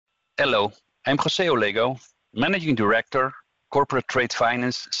Hello, I'm Jose Oulego, Managing Director, Corporate Trade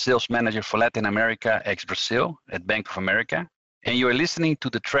Finance Sales Manager for Latin America ex-Brazil at Bank of America, and you are listening to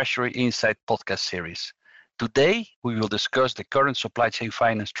the Treasury Insight podcast series. Today, we will discuss the current supply chain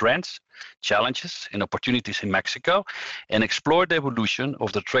finance trends, challenges, and opportunities in Mexico, and explore the evolution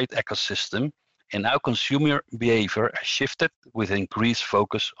of the trade ecosystem and how consumer behavior has shifted with increased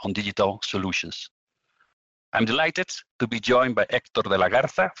focus on digital solutions. I'm delighted to be joined by Hector de la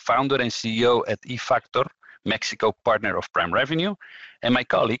Garza, founder and CEO at eFactor, Mexico partner of Prime Revenue, and my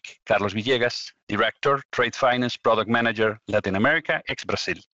colleague, Carlos Villegas, Director, Trade Finance Product Manager, Latin America,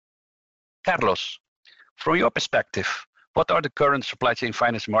 ex-Brazil. Carlos, from your perspective, what are the current supply chain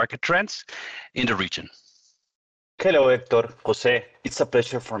finance market trends in the region? Hello, Hector, Jose. It's a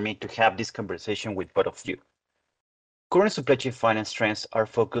pleasure for me to have this conversation with both of you. Current supply chain finance trends are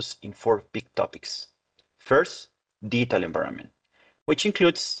focused in four big topics. First, digital environment, which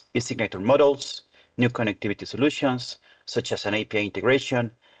includes e-signature models, new connectivity solutions, such as an API integration,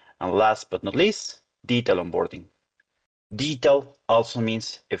 and last but not least, digital onboarding. Digital also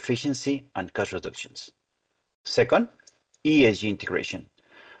means efficiency and cost reductions. Second, ESG integration.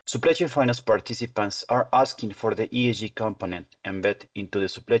 Supply chain finance participants are asking for the ESG component embedded into the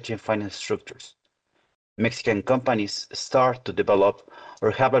supply chain finance structures. Mexican companies start to develop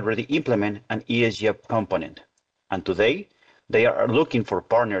or have already implemented an ESG component, and today they are looking for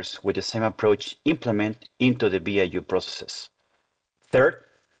partners with the same approach implemented into the BIU processes. Third,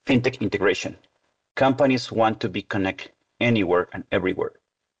 fintech integration. Companies want to be connected anywhere and everywhere.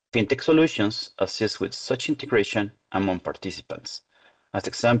 Fintech solutions assist with such integration among participants. As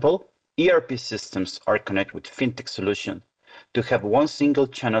example, ERP systems are connected with fintech solutions to have one single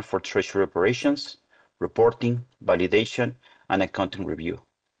channel for treasury operations, reporting, validation, and accounting review,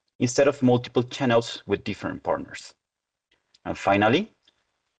 instead of multiple channels with different partners. And finally,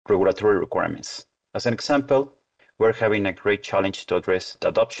 regulatory requirements. As an example, we're having a great challenge to address the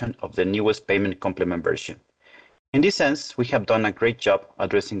adoption of the newest payment complement version. In this sense, we have done a great job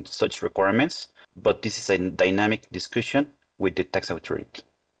addressing such requirements, but this is a dynamic discussion with the tax authority.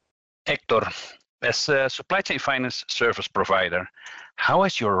 Hector, as a supply chain finance service provider, how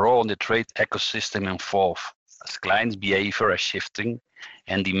has your role in the trade ecosystem evolved as clients' behavior is shifting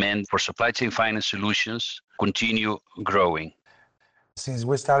and demand for supply chain finance solutions continue growing? Since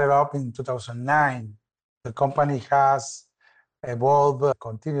we started up in 2009, the company has evolved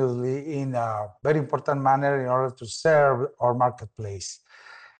continuously in a very important manner in order to serve our marketplace.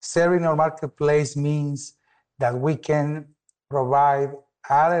 Serving our marketplace means that we can provide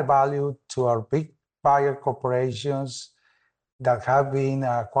added value to our big buyer corporations that have been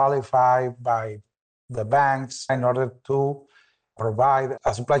qualified by the banks in order to provide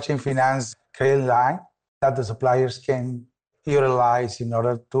a supply chain finance credit line that the suppliers can utilize in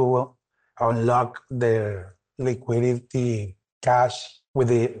order to unlock their liquidity cash with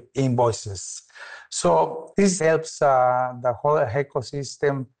the invoices. So this helps the whole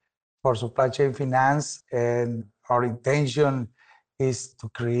ecosystem for supply chain finance, and our intention is to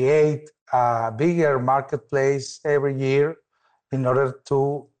create a bigger marketplace every year in order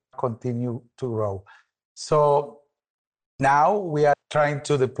to continue to grow. So now we are trying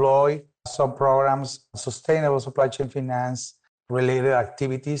to deploy some programs, sustainable supply chain finance related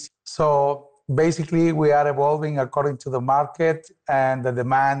activities. So basically, we are evolving according to the market and the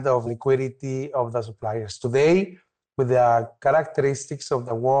demand of liquidity of the suppliers. Today, with the characteristics of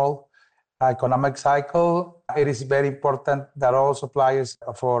the world economic cycle, it is very important that all suppliers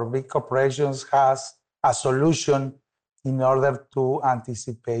for big corporations has a solution in order to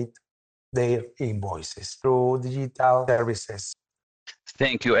anticipate their invoices through digital services.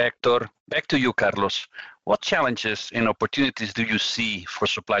 Thank you, Hector. Back to you, Carlos. What challenges and opportunities do you see for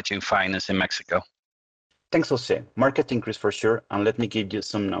supply chain finance in Mexico? Thanks, Jose. Market increase for sure, and let me give you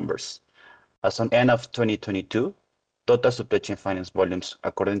some numbers. As on end of 2022, total supply chain finance volumes,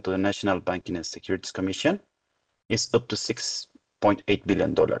 according to the National Banking and Securities Commission, is up to $6.8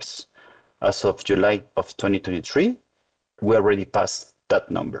 billion. As of July of 2023, we already passed that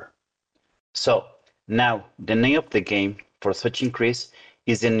number. So now the name of the game for such increase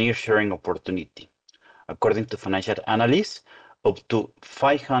is the nearshoring opportunity. According to financial analysts, up to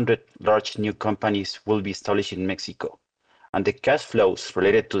 500 large new companies will be established in Mexico, and the cash flows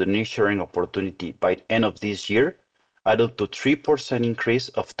related to the nearshoring opportunity by the end of this year add up to 3% increase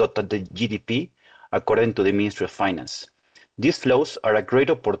of total GDP, according to the Ministry of Finance. These flows are a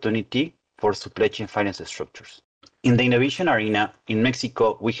great opportunity for supply chain finance structures. In the innovation arena, in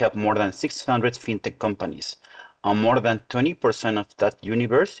Mexico, we have more than 600 fintech companies, and more than 20% of that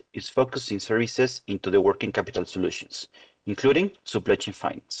universe is focused in services into the working capital solutions, including supply chain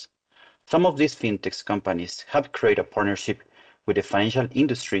finance. Some of these fintech companies have created a partnership with the financial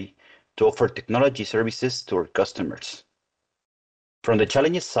industry to offer technology services to our customers. From the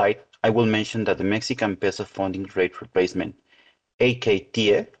challenges side, I will mention that the Mexican peso funding rate replacement,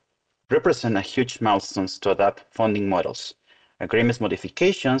 aka represent a huge milestone to adapt funding models, agreements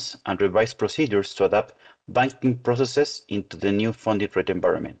modifications, and revised procedures to adapt banking processes into the new funding rate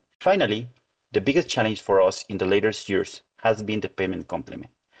environment. Finally, the biggest challenge for us in the latest years has been the payment complement.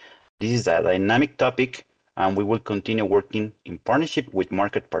 This is a dynamic topic, and we will continue working in partnership with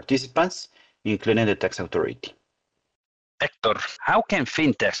market participants, including the tax authority. Hector, how can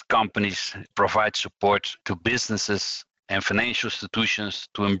fintech companies provide support to businesses and financial institutions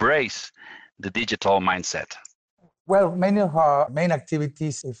to embrace the digital mindset? Well, many of our main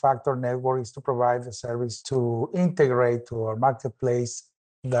activities in eFactor Network is to provide the service to integrate to our marketplace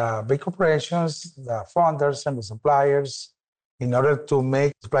the big corporations, the funders, and the suppliers in order to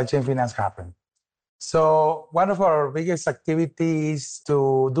make supply chain finance happen. So one of our biggest activities is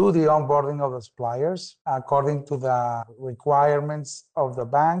to do the onboarding of the suppliers according to the requirements of the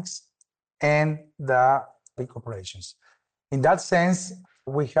banks and the big corporations. In that sense,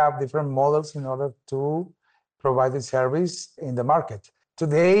 we have different models in order to provide the service in the market.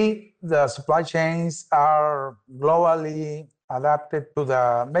 Today, the supply chains are globally adapted to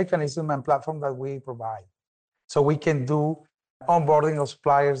the mechanism and platform that we provide. So we can do onboarding of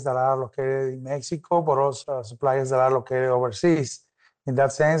suppliers that are located in Mexico, but also suppliers that are located overseas. In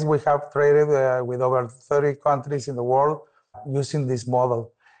that sense, we have traded with over 30 countries in the world using this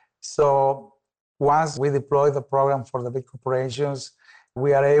model. So once we deploy the program for the big corporations,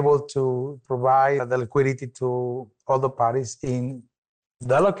 we are able to provide the liquidity to all the parties in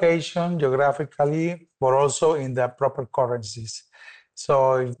the location geographically, but also in the proper currencies.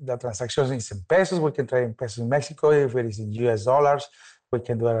 So if the transaction is in pesos, we can trade in pesos in Mexico. If it is in US dollars, we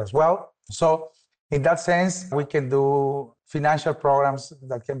can do it as well. So in that sense, we can do financial programs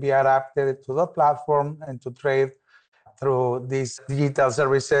that can be adapted to the platform and to trade through these digital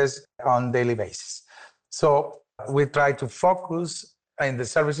services on daily basis. So we try to focus in the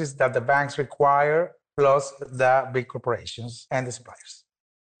services that the banks require, plus the big corporations and the suppliers.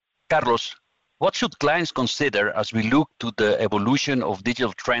 Carlos, what should clients consider as we look to the evolution of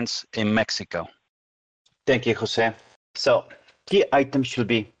digital trends in Mexico? Thank you, Jose. So, key items should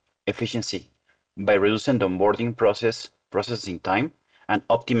be efficiency by reducing the onboarding processing time, and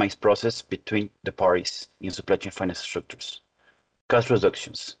optimize process between the parties in supply chain finance structures. Cost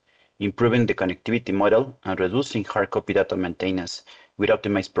reductions, improving the connectivity model and reducing hard copy data maintenance with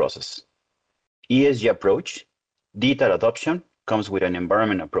optimized process. ESG approach, digital adoption comes with an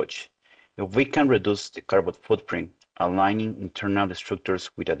environment approach. If we can reduce the carbon footprint, aligning internal structures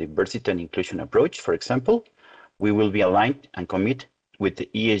with a diversity and inclusion approach, for example, we will be aligned and commit with the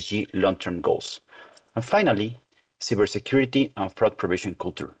ESG long-term goals. And finally, cybersecurity and fraud prevention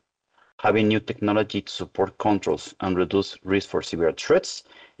culture. Having new technology to support controls and reduce risk for cyber threats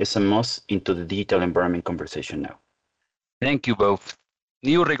is a must into the digital environment conversation now. Thank you both.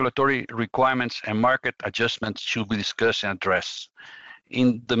 New regulatory requirements and market adjustments should be discussed and addressed.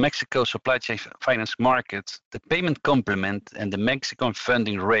 In the Mexico supply chain finance market, the payment complement and the Mexican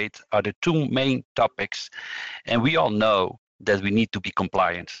funding rate are the two main topics, and we all know that we need to be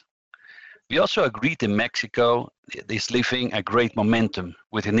compliant. We also agreed that Mexico is living a great momentum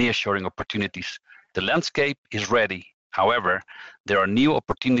with the nearshoring opportunities. The landscape is ready. However, there are new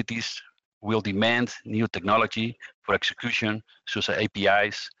opportunities will demand new technology for execution, such as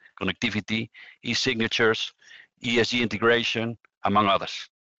APIs, connectivity, e-signatures, ESG integration, among others.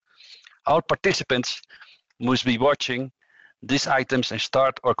 All participants must be watching these items and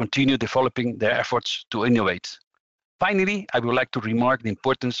start or continue developing their efforts to innovate. Finally, I would like to remark the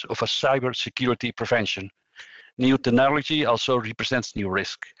importance of a cybersecurity prevention. New technology also represents new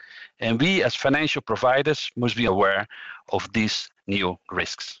risk, and we as financial providers must be aware of these new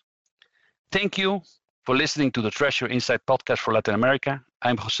risks. Thank you for listening to the Treasury Insight podcast for Latin America.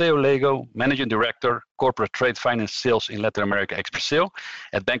 I'm Jose Oulego, Managing Director, Corporate Trade Finance Sales in Latin America ex-Brazil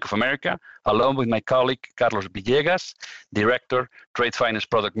at Bank of America, along with my colleague Carlos Villegas, Director, Trade Finance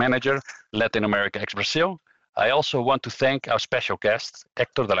Product Manager, Latin America ex-Brazil. I also want to thank our special guest,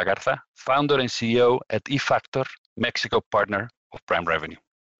 Hector de la Garza, Founder and CEO at eFactor, Mexico partner of Prime Revenue.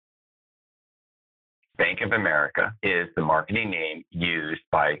 Bank of America is the marketing name used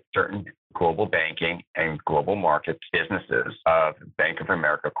by certain global banking and global markets businesses of Bank of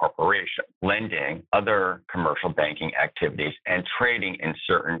America Corporation. Lending, other commercial banking activities, and trading in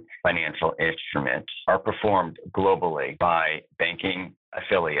certain financial instruments are performed globally by banking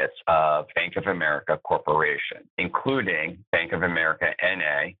affiliates of Bank of America Corporation, including Bank of America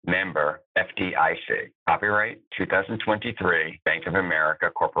NA, member FDIC. Copyright 2023, Bank of America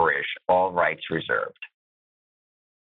Corporation. All rights reserved.